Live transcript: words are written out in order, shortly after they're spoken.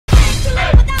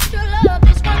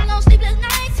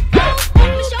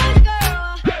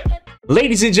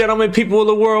Ladies and gentlemen, people of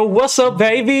the world, what's up,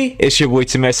 baby? It's your boy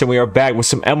Tim S, and we are back with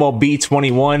some MLB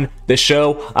 21, the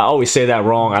show. I always say that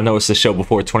wrong. I know it's the show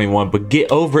before 21, but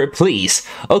get over it, please.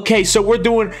 Okay, so we're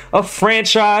doing a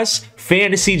franchise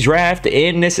fantasy draft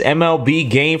in this MLB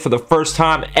game for the first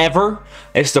time ever.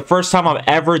 It's the first time I've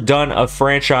ever done a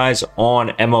franchise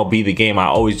on MLB the game. I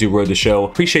always do Road the Show.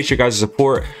 Appreciate your guys'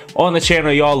 support on the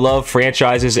channel. Y'all love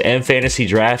franchises and fantasy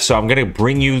drafts, so I'm gonna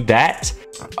bring you that.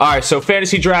 All right, so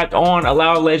fantasy draft on,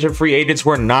 allow legend free agents.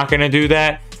 We're not gonna do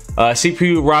that.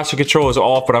 CPU roster control is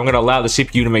off, but I'm gonna allow the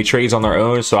CPU to make trades on their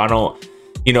own, so I don't,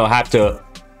 have to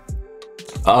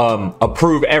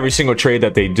approve every single trade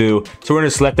that they do. So we're gonna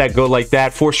just let that go like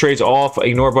that. Force trades off,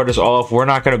 ignore buttons off. We're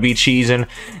not gonna be cheesing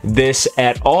this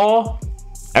at all.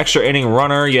 Extra inning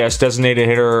runner, yes. Designated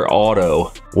hitter,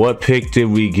 auto. What pick did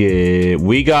we get?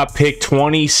 We got pick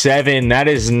 27. That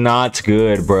is not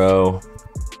good, bro.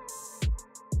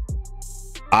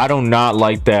 I do not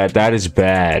like that. That is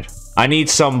bad. I need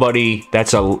somebody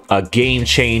that's a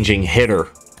game-changing hitter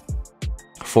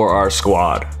for our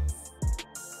squad.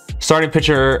 Starting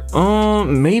pitcher,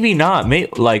 maybe not. Maybe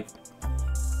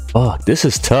oh, this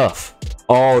is tough.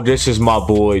 Oh, this is my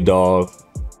boy, dog.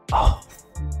 Oh.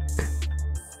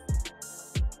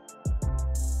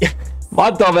 My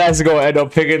dumb ass is gonna end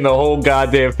up picking the whole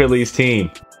goddamn Phillies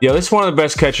team. Yo, this is one of the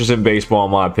best catchers in baseball,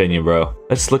 in my opinion, bro.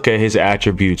 Let's look at his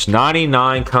attributes.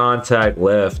 99 contact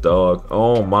left, dog.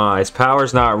 Oh my, his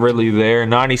power's not really there.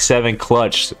 97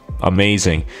 clutch,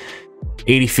 amazing.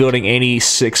 80 fielding,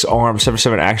 86 arm,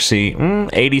 77 accuracy,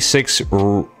 86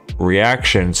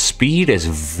 reaction. Speed is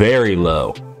very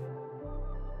low.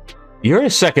 You're a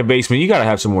second baseman. You gotta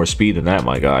have some more speed than that,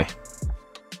 my guy.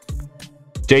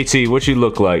 JT, what you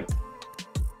look like?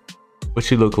 What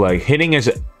you look like? Hitting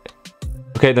is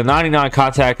okay. The 99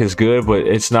 contact is good, but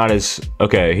it's not as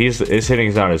okay. His hitting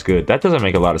is not as good. That doesn't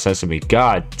make a lot of sense to me.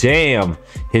 God damn,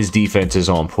 his defense is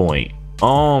on point.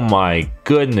 Oh my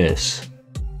goodness.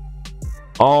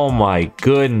 Oh my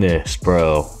goodness,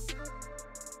 bro.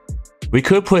 We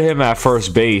could put him at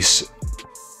first base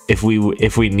if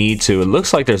we need to. It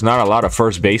looks like there's not a lot of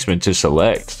first basemen to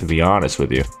select, to be honest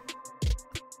with you.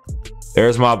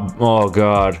 There's my, oh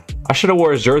god. I should have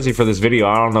wore his jersey for this video.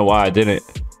 I don't know why I didn't.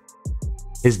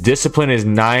 His discipline is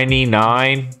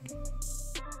 99.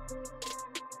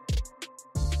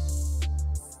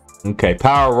 Okay,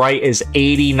 power right is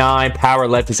 89. Power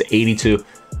left is 82.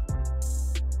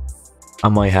 I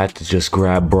might have to just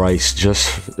grab Bryce just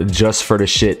for the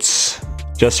shits.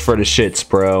 Just for the shits,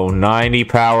 bro. 90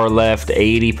 power left,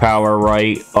 80 power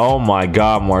right. Oh my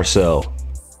god, Marcel.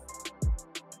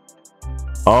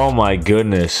 Oh my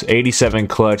goodness. 87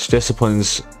 clutch.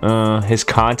 Disciplines. His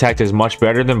contact is much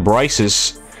better than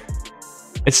Bryce's.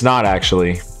 It's not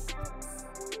actually.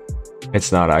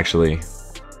 It's not actually.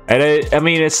 I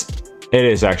mean, it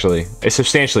is actually. It's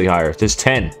substantially higher. It's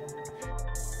 10.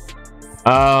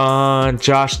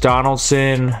 Josh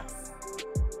Donaldson.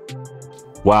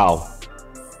 Wow.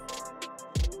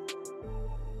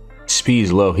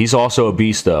 Speed's low. He's also a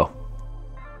beast, though.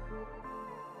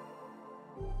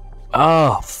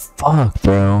 Oh, fuck,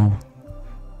 bro.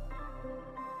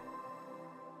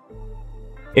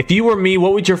 If you were me,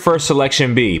 what would your first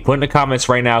selection be? Put in the comments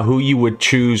right now who you would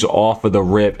choose off of the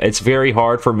rip. It's very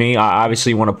hard for me. I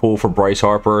obviously want to pull for Bryce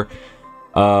Harper.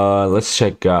 Let's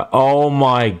check. Oh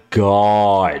my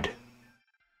god.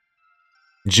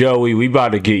 Joey, we about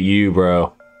to get you,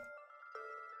 bro.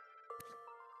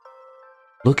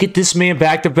 Look at this man,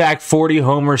 back-to-back 40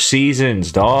 homer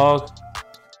seasons, dog.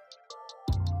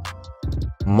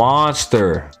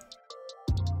 Monster.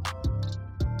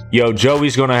 Yo,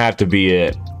 Joey's gonna have to be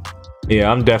it.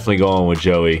 Yeah, I'm definitely going with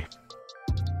Joey.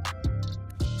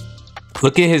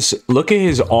 Look at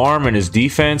his arm and his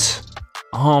defense.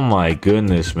 Oh my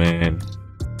goodness, man.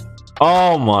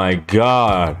 Oh my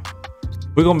god.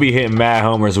 We're gonna be hitting mad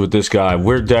homers with this guy.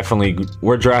 We're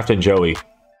drafting Joey.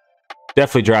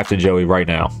 Definitely drafting Joey right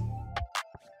now.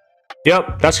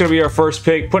 Yep, that's gonna be our first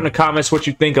pick. Put in the comments what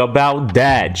you think about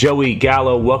that. Joey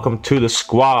Gallo, welcome to the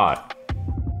squad.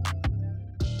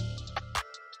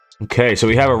 Okay, so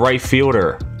we have a right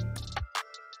fielder.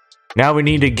 Now we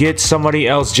need to get somebody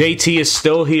else. JT is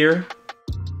still here.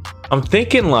 I'm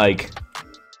thinking like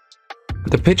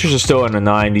the pitchers are still in the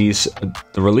 90s.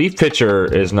 The relief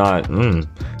pitcher is not.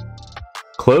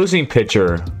 Closing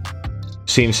pitcher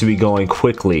seems to be going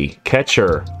quickly.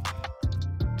 Catcher.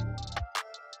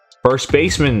 First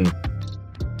baseman.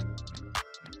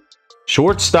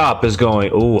 Shortstop is going.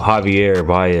 Oh, Javier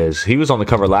Baez. He was on the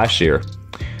cover last year.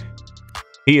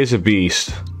 He is a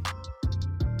beast.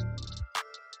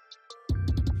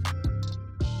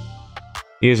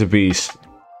 He is a beast.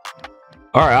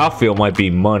 Our outfield might be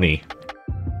money.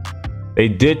 They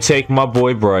did take my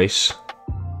boy Bryce.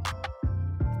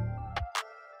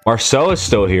 Marcell is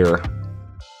still here.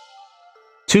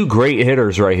 Two great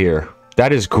hitters right here.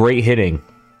 That is great hitting.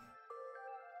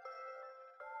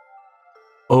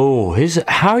 Oh,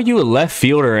 how are you a left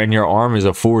fielder and your arm is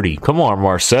a 40? Come on,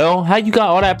 Marcell. How you got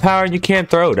all that power and you can't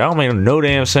throw? That don't make no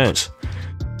damn sense.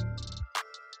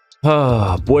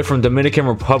 Boy from Dominican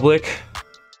Republic.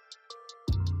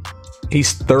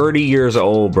 He's 30 years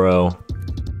old, bro.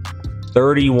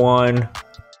 31.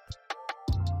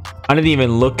 I didn't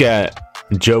even look at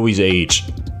Joey's age.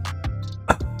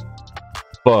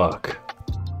 Fuck.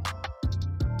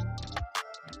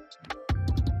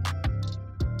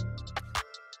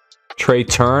 Trey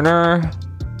Turner,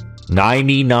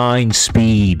 99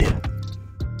 speed.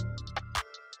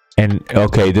 And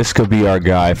okay, this could be our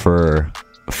guy for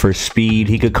speed.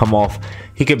 He could come off.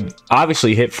 He could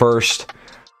obviously hit first.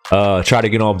 Try to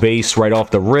get on base right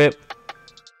off the rip.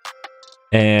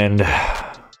 And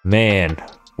man,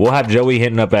 we'll have Joey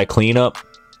hitting up at cleanup.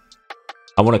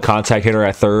 I want a contact hitter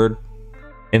at third.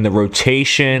 In the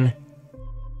rotation,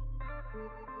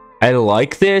 I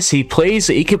like this. He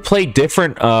could play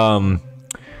different.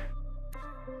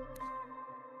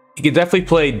 He could definitely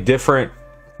play different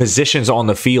positions on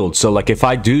the field. So like if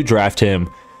I do draft him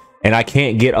and I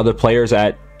can't get other players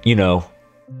at, you know,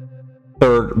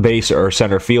 third base or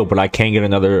center field, but I can get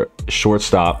another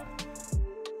shortstop,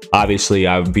 obviously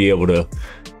I would be able to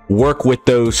work with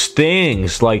those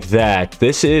things like that.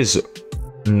 This is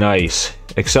nice.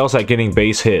 Excels at getting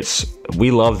base hits.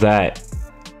 We love that.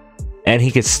 And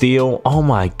he could steal. Oh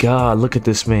my god, look at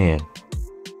this man.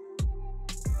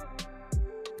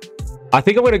 I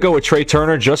think I'm gonna go with Trey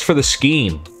Turner just for the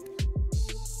scheme.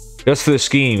 Just for the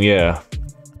scheme, yeah.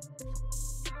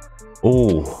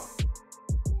 Oh.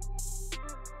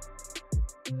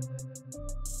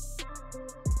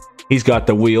 He's got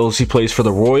the wheels. He plays for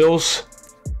the Royals.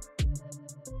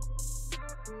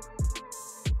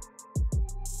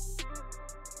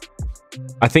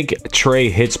 I think Trey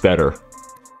hits better.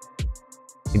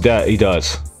 He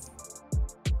does.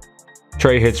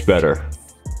 Trey hits better.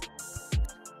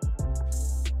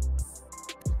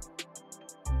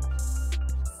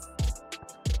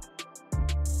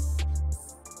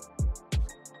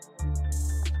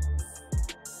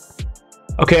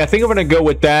 Okay, I think I'm gonna go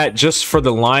with that just for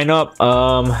the lineup.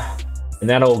 And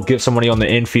that'll give somebody on the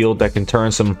infield that can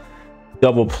turn some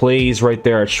double plays right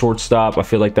there at shortstop. I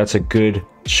feel like that's a good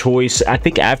choice. I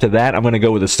think after that, I'm gonna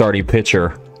go with the starting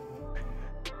pitcher.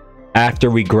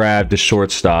 After we grab the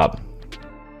shortstop.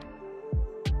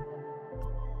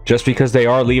 Just because they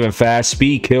are leaving fast.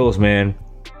 Speed kills, man.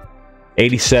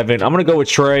 87. I'm gonna go with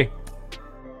Trey. I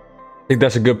think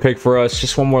that's a good pick for us.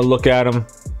 Just one more look at him.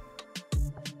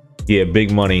 Yeah,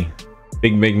 big money.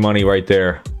 Big money right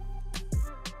there.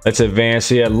 Let's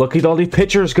advance. Yeah, look at all these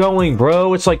pitchers going,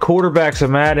 bro. It's like quarterbacks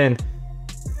in Madden.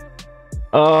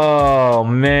 Oh,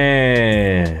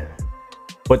 man.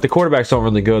 But the quarterbacks don't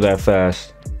really go that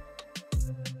fast.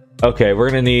 Okay, we're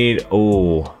going to need...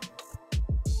 Oh.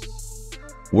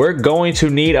 We're going to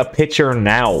need a pitcher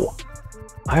now.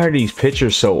 Why are these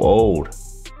pitchers so old?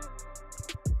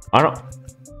 I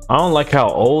don't like how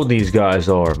old these guys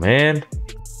are, man.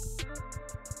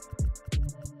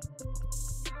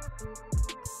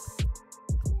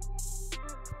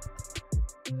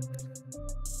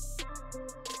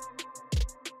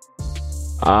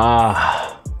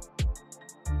 Ah.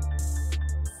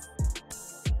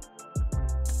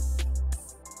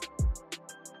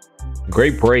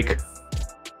 Great break.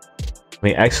 I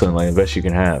mean, excellent, like the best you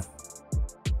can have.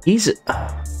 He's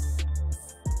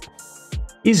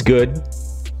good.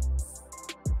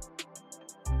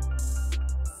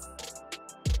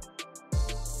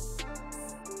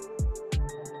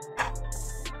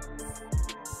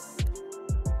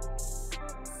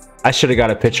 I should have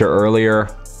got a pitcher earlier.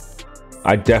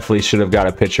 I definitely should have got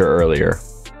a pitcher earlier.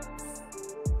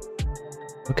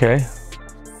 Okay.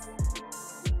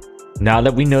 Now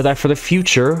that we know that for the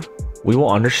future, we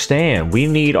will understand. We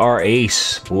need our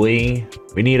ace, boy.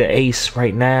 We need an ace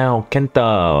right now.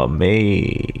 Kenta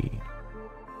Maeda.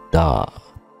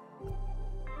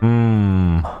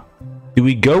 Do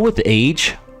we go with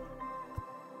age?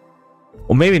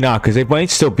 Well, maybe not, because they might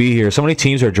still be here. So many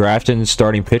teams are drafting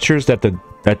starting pitchers that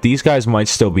these guys might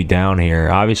still be down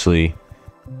here. Obviously,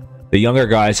 the younger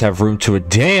guys have room to it.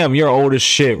 Damn, you're old as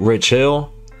shit, Rich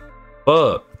Hill.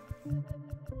 Fuck.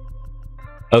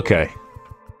 Okay.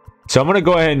 So I'm going to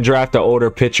go ahead and draft the older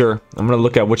pitcher. I'm going to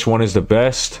look at which one is the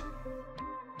best.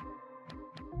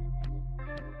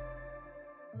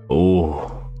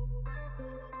 Oh.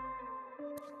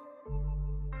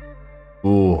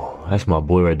 Ooh, that's my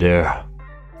boy right there.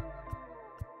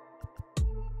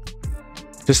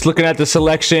 Just looking at the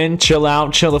selection. Chill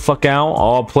out, chill the fuck out.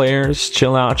 All players,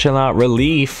 chill out, chill out.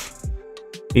 Relief.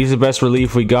 He's the best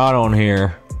relief we got on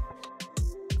here.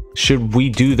 Should we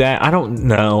do that? I don't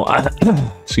know.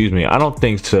 Excuse me. I don't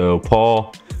think so.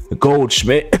 Paul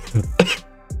Goldschmidt.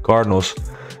 Cardinals.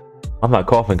 I'm not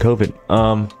coughing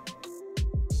COVID.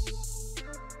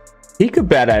 He could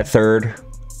bat at third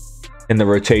in the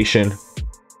rotation.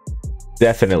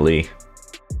 Definitely.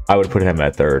 I would put him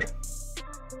at third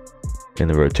in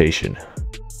the rotation.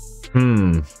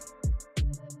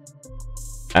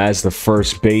 As the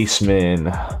first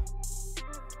baseman.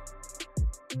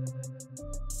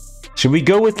 Should we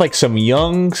go with like some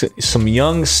young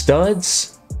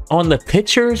studs on the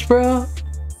pitchers, bro?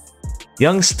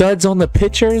 Young studs on the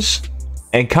pitchers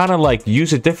and kind of like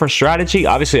use a different strategy.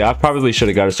 Obviously, I probably should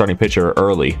have got a starting pitcher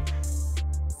early.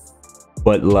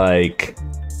 But like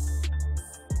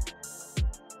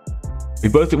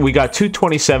we got two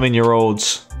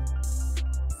 27-year-olds.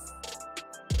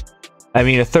 I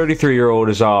mean, a 33-year-old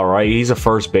is all right. He's a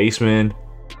first baseman.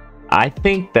 I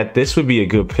think that this would be a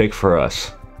good pick for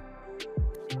us.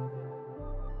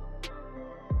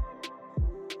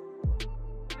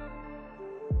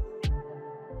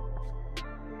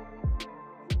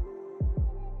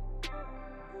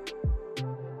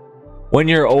 When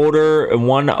you're older, and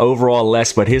one overall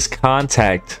less, but his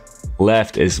contact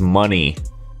left is money.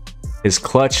 His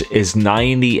clutch is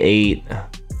 98.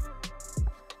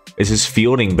 Is his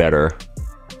fielding better?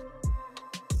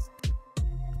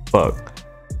 Fuck.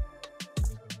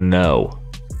 No.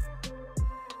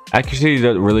 Accuracy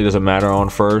really doesn't matter on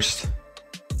first.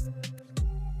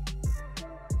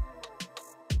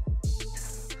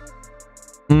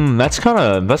 That's kind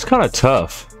of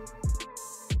tough.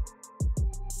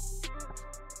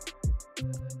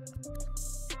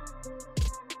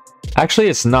 Actually,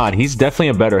 it's not. He's definitely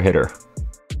a better hitter.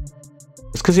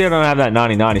 It's because he doesn't have that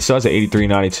 99. He still has an 83,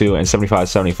 92, and 75,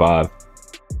 75.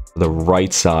 The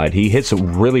right side. He hits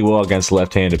really well against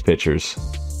left-handed pitchers.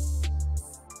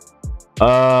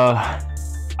 I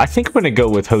think I'm going to go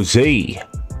with Jose. I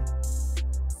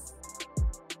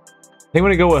think I'm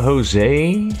going to go with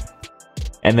Jose.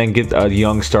 And then get a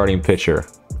young starting pitcher.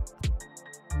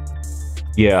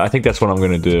 Yeah, I think that's what I'm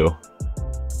going to do.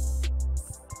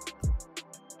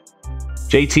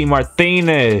 JT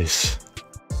Martinez.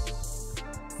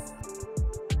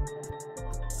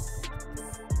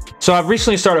 So I've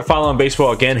recently started following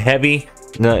baseball again heavy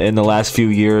in the last few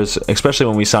years, especially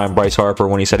when we signed Bryce Harper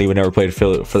when he said he would never play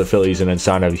for the Phillies and then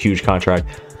signed a huge contract.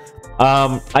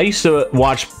 I used to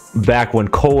watch back when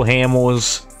Cole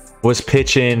Hamels was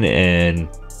pitching and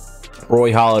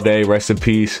Roy Halladay, rest in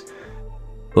peace.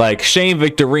 Like Shane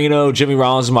Victorino, Jimmy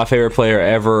Rollins is my favorite player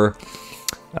ever.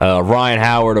 Ryan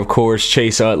Howard, of course,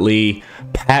 Chase Utley,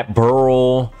 Pat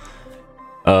Burrell,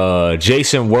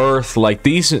 Jason Worth. Like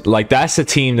these, like that's the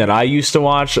team that I used to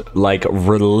watch, like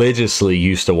religiously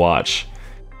used to watch.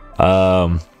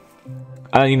 I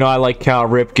like Cal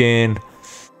Ripken.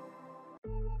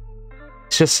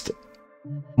 It's just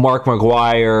Mark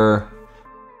McGwire,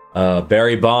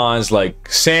 Barry Bonds, like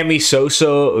Sammy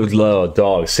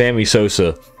Sosa, Sammy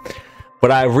Sosa.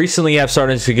 But I recently have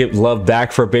started to get love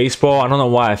back for baseball. I don't know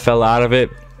why I fell out of it.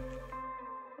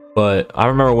 But I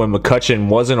remember when McCutchen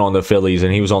wasn't on the Phillies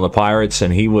and he was on the Pirates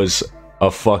and he was a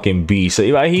fucking beast.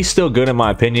 He's still good in my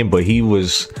opinion, but he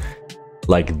was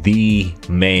like the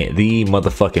man, the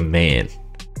motherfucking man.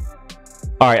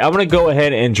 All right, I'm going to go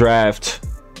ahead and draft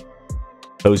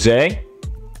Jose.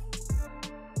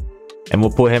 And we'll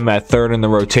put him at third in the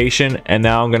rotation. And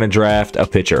now I'm going to draft a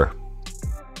pitcher.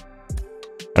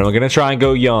 And we're going to try and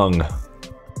go young.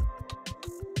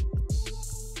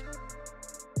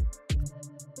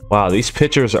 Wow, these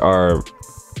pitchers are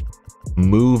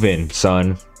moving,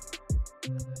 son.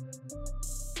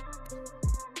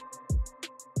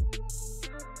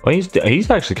 Well, he's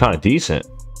actually kind of decent.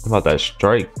 How about that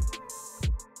strike?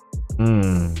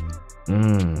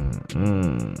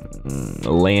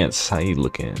 Lance, how you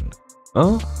looking?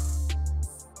 Huh?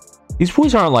 These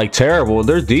boys aren't like terrible.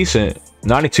 They're decent.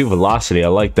 92 velocity. I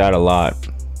like that a lot.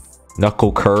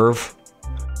 Knuckle curve.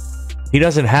 He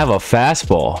doesn't have a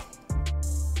fastball.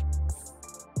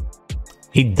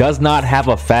 He does not have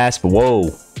a fastball.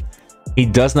 Whoa. He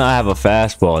does not have a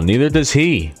fastball. Neither does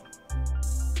he.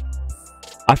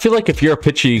 I feel like if you're a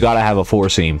pitcher, you gotta have a four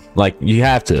seam. Like, you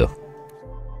have to.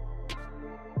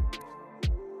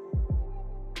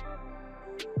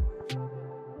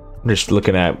 I'm just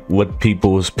looking at what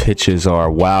people's pitches are.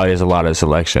 Wow, he has a lot of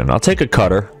selection. I'll take a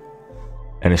cutter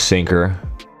and a sinker.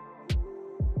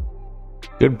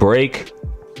 Good break.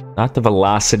 Not the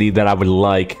velocity that I would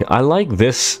like. I like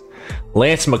this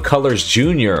Lance McCullers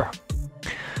Jr.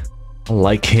 I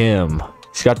like him.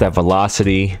 He's got that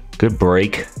velocity. Good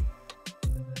break.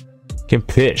 Can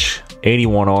pitch.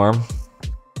 81 arm.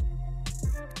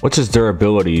 What's his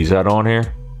durability? Is that on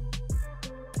here?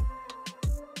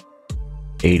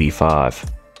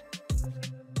 85.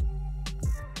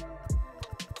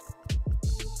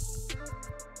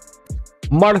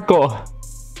 Marco.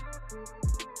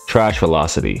 Trash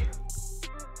velocity.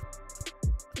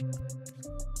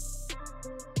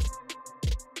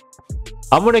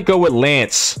 I'm going to go with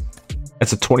Lance.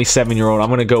 That's a 27-year-old. I'm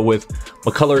going to go with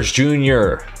McCullers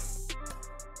Jr.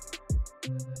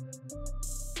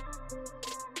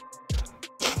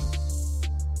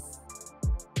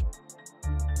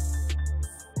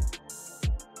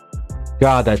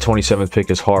 God, that 27th pick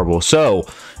is horrible. So,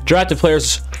 drafted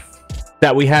players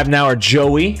that we have now are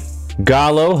Joey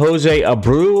Gallo, Jose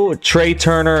Abreu, Trey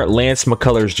Turner, Lance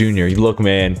McCullers Jr. You look,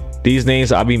 man, these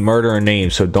names, I'll be murdering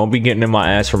names, so don't be getting in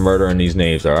my ass for murdering these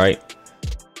names, all right?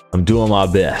 I'm doing my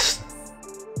best.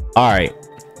 All right.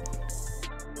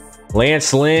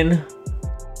 Lance Lynn.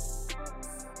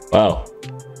 Oh.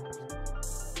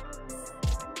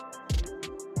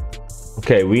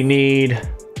 Okay, we need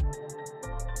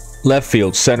left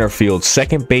field, center field,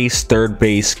 second base, third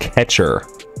base, catcher.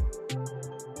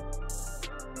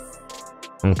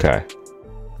 Okay.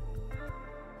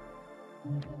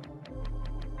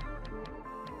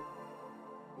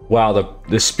 Wow,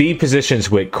 the speed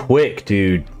positions went quick,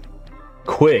 dude.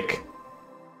 Quick.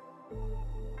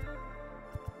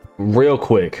 Real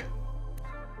quick.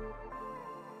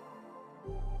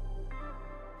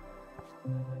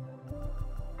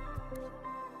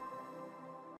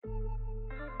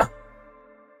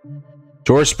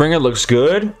 George Springer looks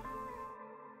good.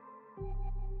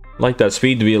 Like that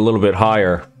speed to be a little bit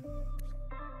higher.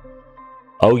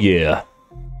 Oh yeah.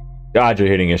 God, your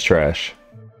hitting is trash.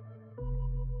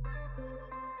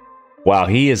 Wow,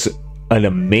 he is an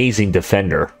amazing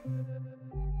defender.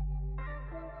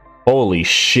 Holy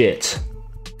shit.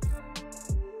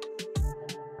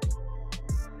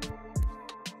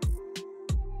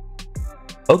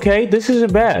 Okay, this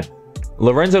isn't bad.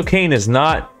 Lorenzo Cain is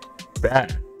not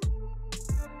bad.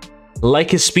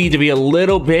 Like his speed to be a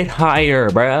little bit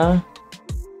higher, bruh.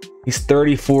 He's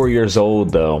 34 years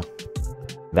old, though.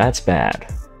 That's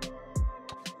bad.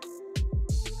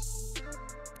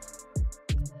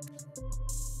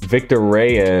 Victor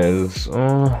Reyes.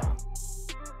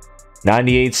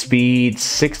 98 speed,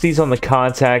 60s on the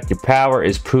contact. Your power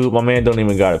is poop. My man don't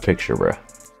even got a picture, bruh.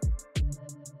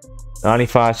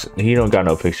 95. He don't got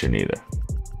no picture neither.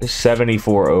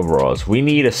 74 overalls. We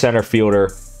need a center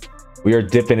fielder. We are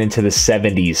dipping into the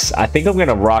 70s. I think I'm going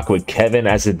to rock with Kevin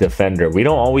as a defender. We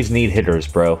don't always need hitters,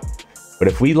 bro. But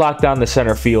if we lock down the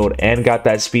center field and got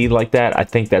that speed like that, I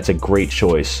think that's a great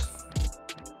choice.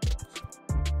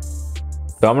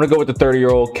 So I'm going to go with the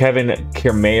 30-year-old Kevin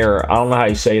Kiermaier. I don't know how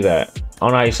you say that. I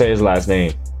don't know how you say his last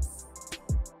name.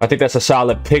 I think that's a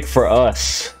solid pick for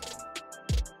us.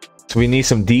 So we need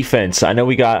some defense. I know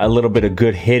we got a little bit of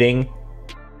good hitting.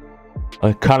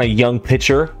 A kind of young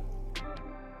pitcher.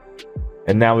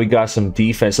 And now we got some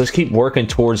defense. Let's keep working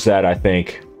towards that, I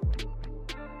think.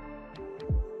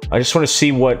 I just want to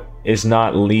see what is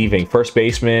not leaving. First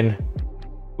baseman,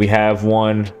 we have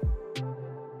one.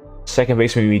 Second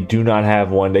baseman, we do not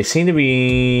have one. They seem to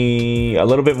be a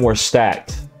little bit more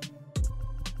stacked.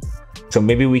 So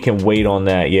maybe we can wait on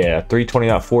that. Yeah,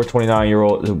 329,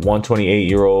 429-year-old,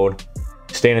 128-year-old.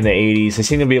 Staying in the 80s. They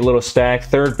seem to be a little stacked.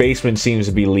 Third baseman seems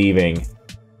to be leaving.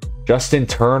 Justin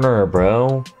Turner,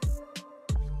 bro.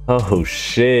 Oh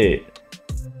shit.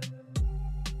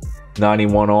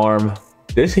 91 arm.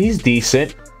 He's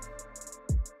decent.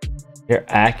 Your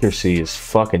accuracy is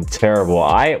fucking terrible.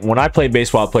 When I played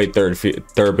baseball, I played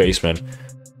third baseman.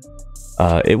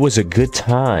 It was a good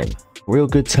time. Real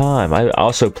good time. I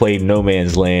also played No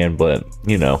Man's Land, but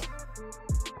you know,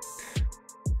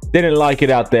 didn't like it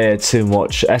out there too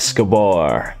much.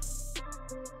 Escobar.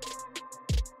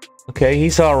 Okay,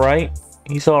 he's all right.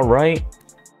 He's all right.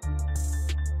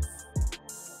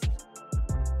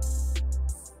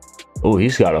 Oh,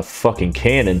 he's got a fucking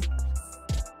cannon.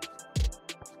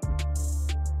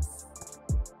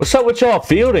 What's up with y'all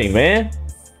fielding, man?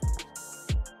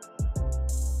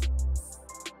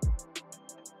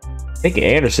 I think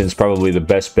Anderson's probably the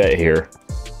best bet here.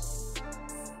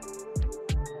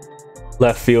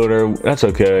 Left fielder, that's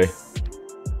okay.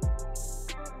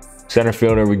 Center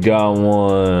fielder, we got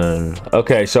one.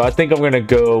 Okay, so I think I'm going to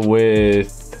go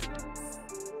with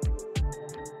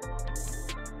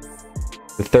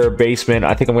the third baseman.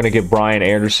 I think I'm going to get Brian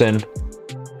Anderson.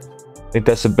 I think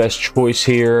that's the best choice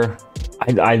here.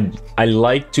 I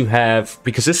like to have,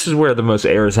 because this is where the most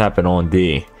errors happen on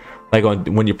D, like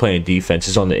on when you're playing defense,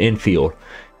 is on the infield.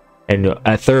 And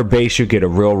at third base, you get a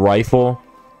real rifle,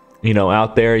 you know,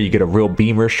 out there. You get a real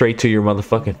beamer straight to your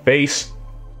motherfucking face.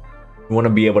 You want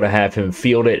to be able to have him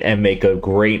field it and make a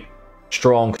great,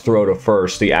 strong throw to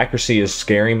first. The accuracy is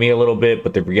scaring me a little bit,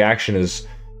 but the reaction is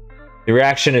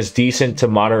decent to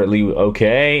moderately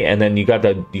okay. And then you got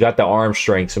the arm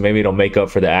strength, so maybe it'll make up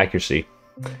for the accuracy.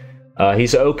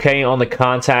 He's okay on the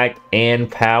contact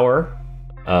and power.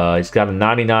 He's got a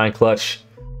 99 clutch,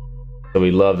 so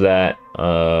we love that.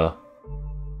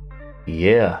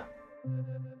 Yeah.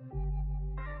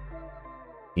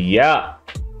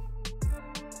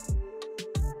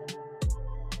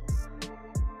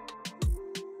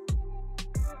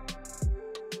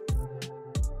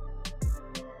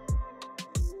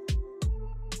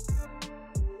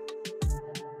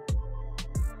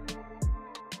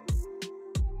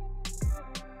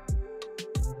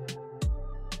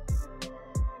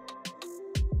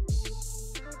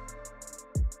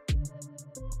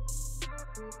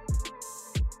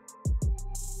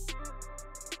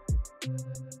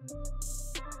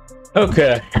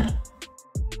 Okay.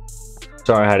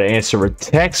 Sorry, I had to answer a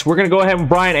text. We're going to go ahead with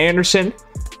Brian Anderson.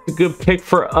 A good pick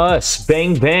for us.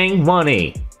 Bang, bang,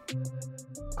 money.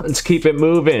 Let's keep it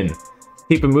moving.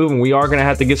 Keep it moving. We are going to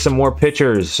have to get some more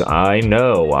pitchers. I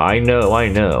know. What are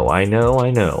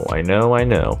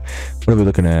we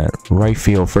looking at? Right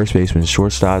field, first baseman,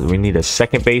 shortstop. We need a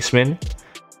second baseman.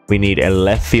 We need a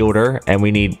left fielder. And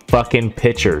we need fucking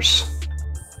pitchers.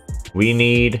 We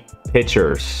need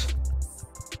pitchers.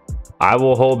 I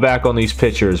will hold back on these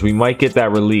pitchers. We might get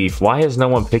that relief. Why has no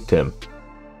one picked him?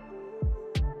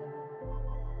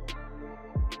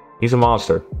 He's a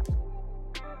monster.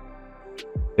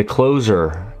 The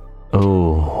closer.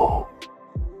 Oh.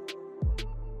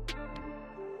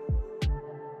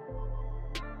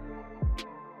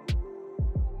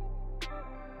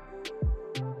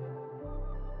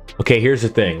 Okay, here's the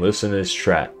thing. Listen to this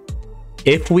track.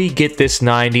 If we get this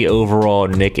 90 overall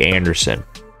Nick Anderson,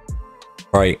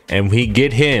 right, and we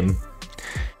get him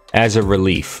as a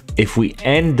relief, if we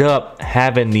end up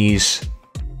having these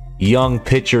young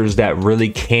pitchers that really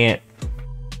can't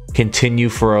continue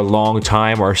for a long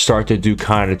time or start to do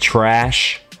kind of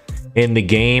trash in the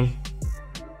game,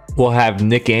 we'll have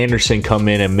Nick Anderson come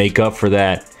in and make up for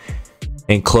that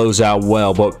and close out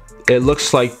well. But it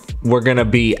looks like we're gonna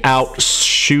be out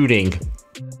shooting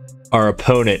our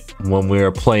opponent when we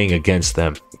are playing against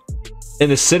them in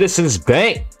the Citizens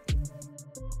Bank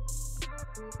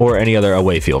or any other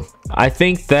away field. I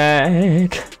think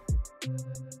that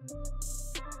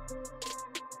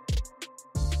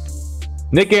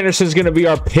Nick Anderson is going to be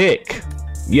our pick.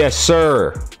 Yes,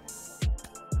 sir.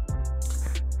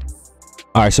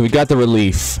 All right, so we got the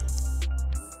relief.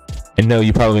 And no,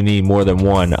 you probably need more than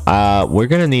one. We're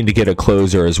going to need to get a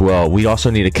closer as well. We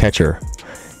also need a catcher.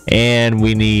 And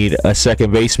we need a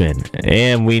second baseman.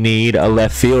 And we need a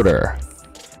left fielder.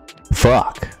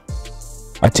 Fuck.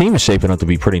 Our team is shaping up to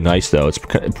be pretty nice, though. It's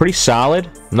pretty solid.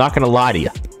 I'm not going to lie to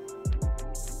you.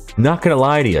 Not going to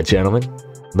lie to you, gentlemen.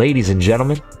 Ladies and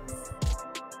gentlemen.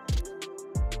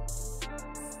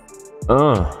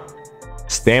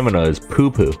 Stamina is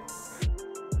poo-poo.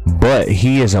 But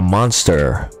he is a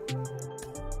monster.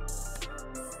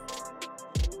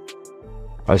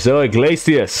 Marcelo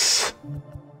Iglesias.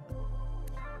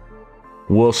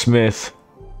 Will Smith.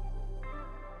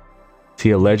 Is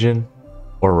he a legend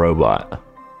or robot?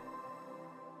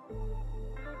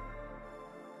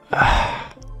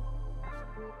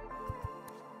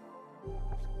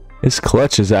 His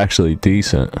clutch is actually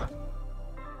decent.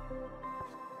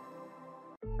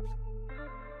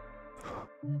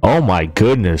 Oh my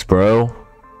goodness, bro.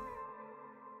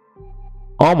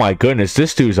 Oh my goodness,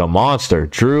 this dude's a monster.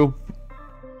 Drew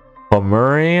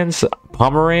Pomeranz?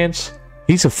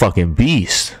 He's a fucking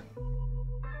beast.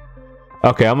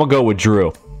 Okay, I'm gonna go with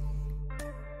Drew.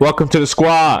 Welcome to the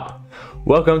squad.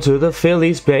 Welcome to the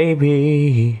Phillies,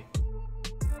 baby.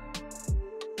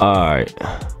 Alright.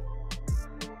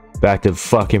 Back to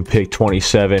fucking pick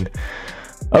 27.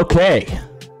 Okay.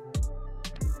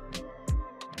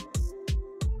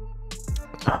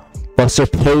 Buster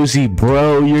Posey,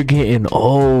 bro, you're getting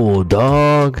old,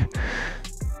 dog.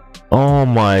 Oh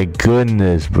my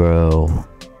goodness, bro.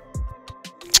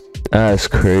 That's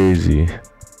crazy.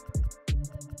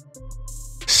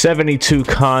 72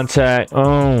 contact.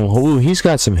 Oh, he's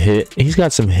got some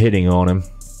hitting on him.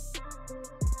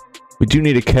 We do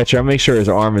need a catcher. I'll make sure his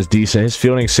arm is decent. His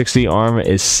fielding 60, arm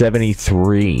is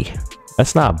 73.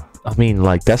 That's not, I mean,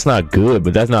 like, that's not good,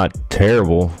 but that's not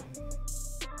terrible.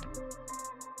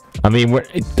 I mean, we're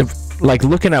like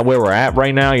looking at where we're at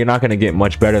right now. You're not going to get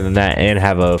much better than that and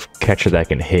have a catcher that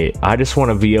can hit. I just want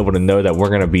to be able to know that we're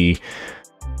going to be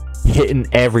hitting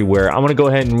everywhere. I'm going to go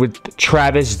ahead and with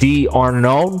Travis D.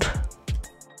 Arnold.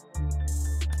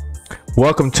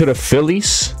 Welcome to the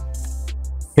Phillies.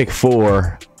 Pick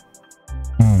 4.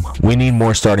 We need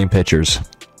more starting pitchers.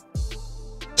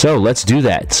 So let's do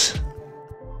that.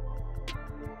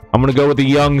 I'm going to go with the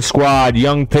young squad,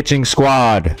 young pitching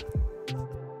squad.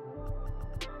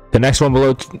 The next one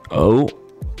below.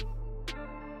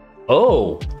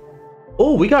 Oh,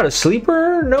 we got a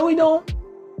sleeper? No, we don't.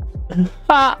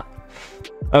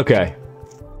 Okay.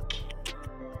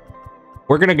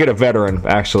 We're going to get a veteran,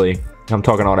 actually. I'm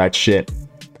talking all that shit.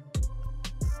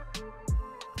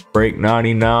 Break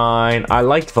 99. I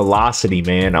like velocity,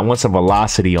 man. I want some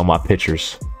velocity on my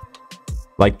pitchers.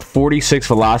 Like 46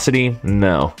 velocity?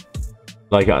 No.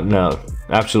 Like, no.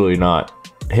 Absolutely not.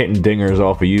 Hitting dingers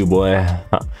off of you, boy.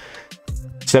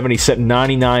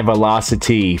 99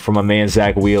 velocity from my man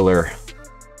Zach Wheeler.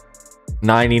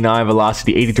 99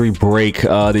 velocity, 83 break.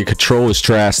 The control is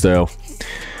trash, though.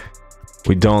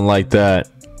 We don't like that.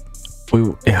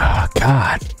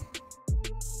 God.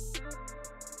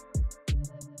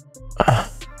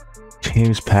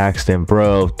 James Paxton,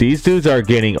 bro. These dudes are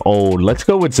getting old. Let's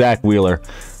go with Zach Wheeler.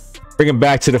 Bring him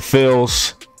back to the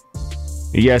Phils.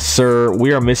 Yes, sir.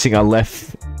 We are missing a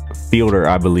left fielder,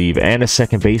 I believe, and a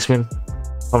second baseman,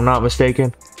 if I'm not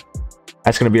mistaken.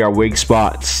 That's going to be our wig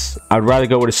spots. I'd rather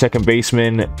go with a second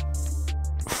baseman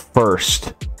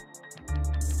first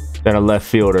than a left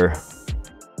fielder.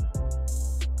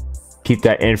 Keep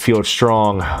that infield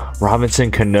strong.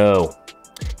 Robinson Cano.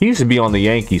 He used to be on the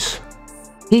Yankees.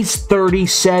 He's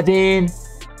 37.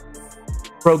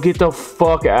 Bro, get the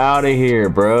fuck out of here,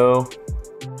 bro.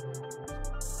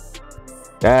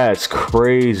 That's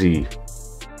crazy.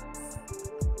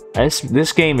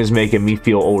 This game is making me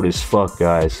feel old as fuck,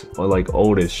 guys. Or like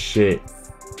old as shit.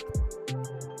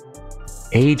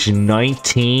 Age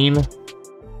 19.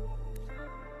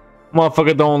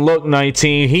 Motherfucker don't look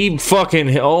 19. He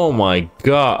fucking, oh my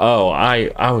god. Oh,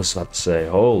 I was about to say,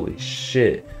 holy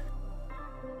shit.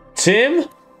 Tim?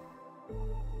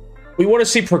 We want to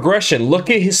see progression. Look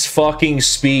at his fucking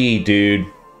speed, dude.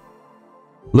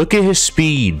 Look at his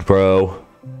speed, bro.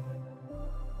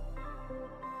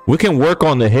 We can work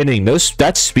on the hitting.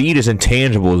 That speed is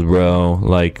intangibles, bro.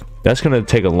 Like, that's gonna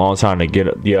take a long time to get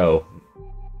it. Yo.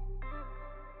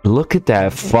 Look at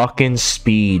that fucking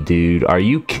speed, dude. Are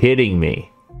you kidding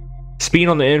me? Speed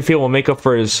on the infield will make up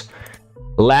for his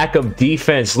lack of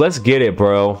defense. Let's get it,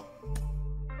 bro.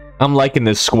 I'm liking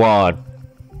this squad.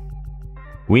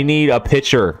 We need a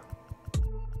pitcher.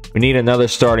 We need another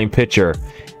starting pitcher.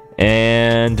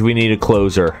 And we need a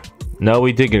closer. No,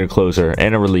 we did get a closer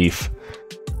and a relief.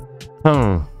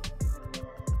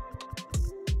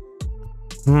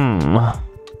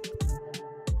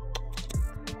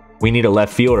 We need a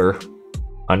left fielder.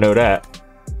 I know that.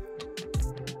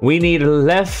 We need a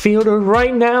left fielder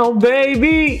right now,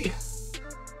 baby.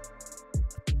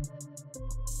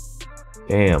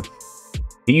 Damn.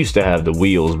 He used to have the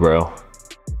wheels, bro.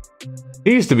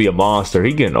 He used to be a monster.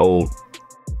 He getting old.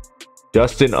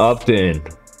 Justin Upton.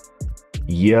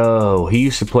 Yo, he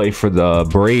used to play for the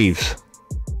Braves.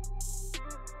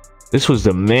 This was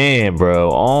the man,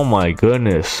 bro. Oh my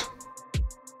goodness.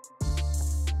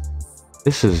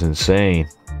 This is insane.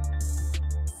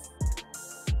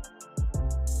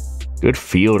 Good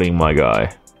fielding, my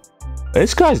guy.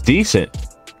 This guy's decent.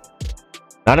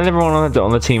 Not everyone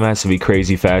on the team has to be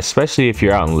crazy fast, especially if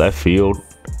you're out in left field.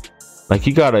 Like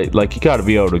you gotta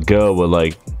be able to go, but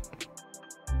like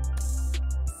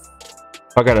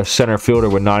if I got a center fielder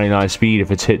with 99 speed,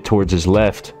 if it's hit towards his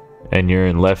left and you're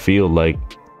in left field, like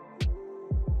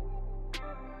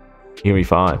you'll be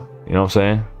fine. You know what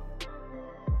I'm saying?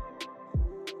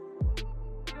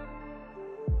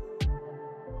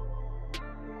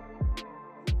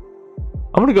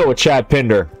 I'm gonna go with Chad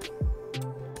Pinder.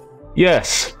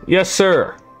 Yes,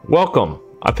 sir. Welcome.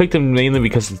 I picked him mainly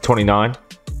because of 29.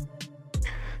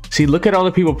 See, look at all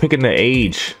the people picking the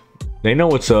age. They know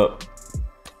what's up.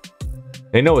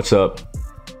 They know what's up.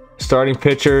 Starting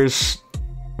pitchers.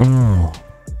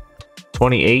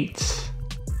 28.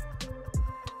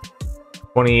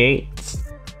 28.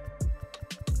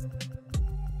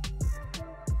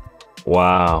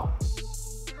 Wow.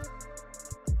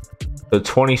 The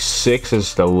 26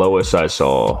 is the lowest I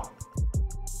saw.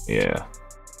 Yeah.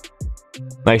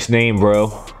 Nice name,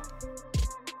 bro.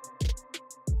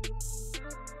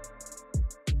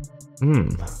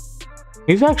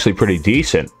 He's actually pretty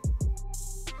decent.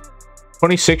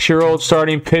 26-year-old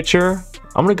starting pitcher.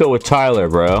 I'm gonna go with Tyler,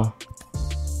 bro.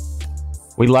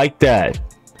 We like that.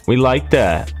 We like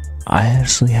that. I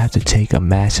actually have to take a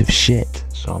massive shit,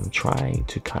 so I'm trying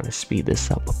to kind of speed this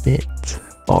up a bit.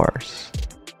 Bars.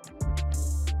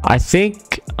 I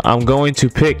think I'm going to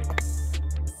pick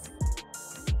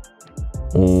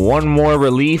one more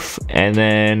relief and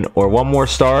then, or one more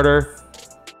starter,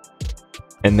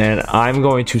 and then I'm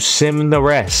going to sim the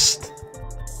rest.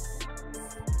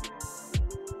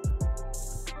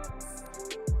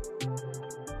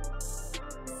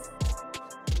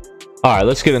 All right,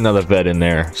 let's get another vet in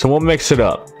there. So we'll mix it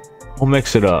up. We'll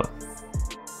mix it up.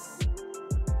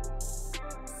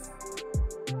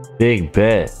 Big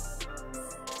bet.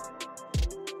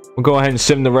 We'll go ahead and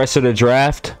sim the rest of the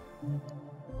draft.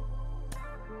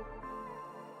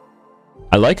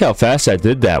 I like how fast I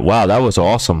did that. Wow, that was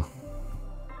awesome.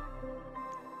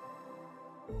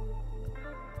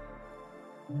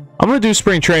 I'm gonna do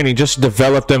spring training just to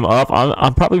develop them up.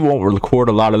 I probably won't record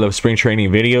a lot of those spring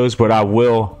training videos, but I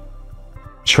will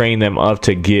train them up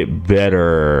to get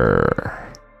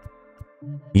better.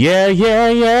 Yeah, yeah,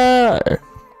 yeah.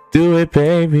 Do it,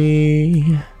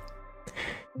 baby.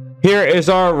 Here is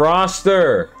our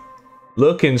roster.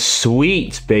 Looking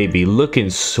sweet, baby.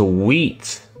 Looking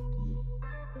sweet.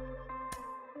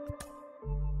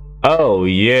 Oh,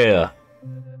 yeah.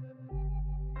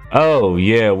 Oh,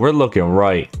 yeah. We're looking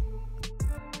right.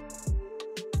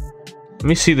 Let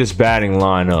me see this batting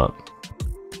lineup.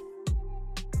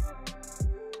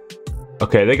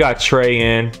 Okay, they got Trey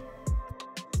in.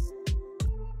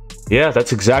 Yeah,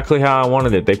 that's exactly how I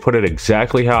wanted it. They put it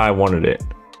exactly how I wanted it.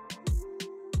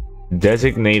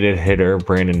 Designated hitter,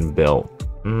 Brandon Belt.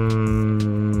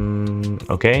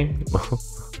 Okay.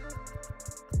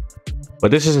 But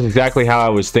this is exactly how I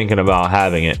was thinking about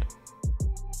having it.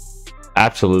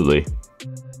 Absolutely.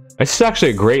 This is actually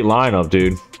a great lineup,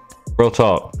 dude. Real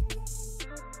talk.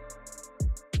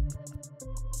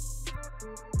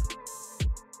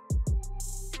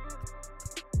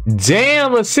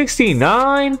 Damn, a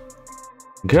 69?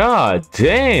 God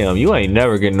damn, you ain't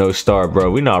never getting no start, bro.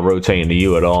 We not rotating to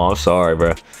you at all. I'm sorry,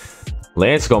 bro.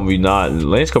 Lance gonna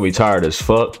be tired as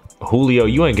fuck. Julio,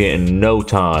 you ain't getting no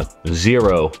time.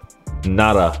 Zero.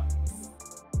 Nada.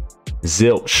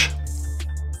 Zilch.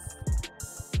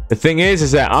 The thing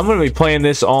is that I'm gonna be playing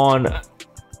this on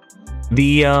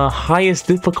the highest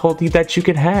difficulty that you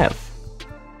can have.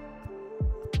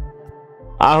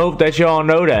 I hope that y'all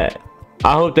know that.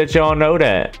 I hope that y'all know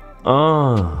that.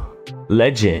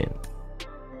 Legend.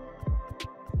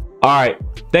 All right,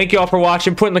 thank y'all for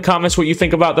watching. Put in the comments what you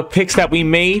think about the picks that we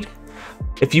made.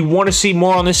 If you want to see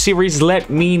more on this series, let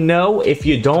me know. If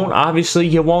you don't, obviously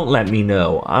you won't let me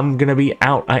know. I'm gonna be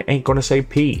out. I ain't gonna say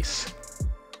peace.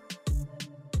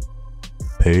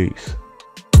 Peace.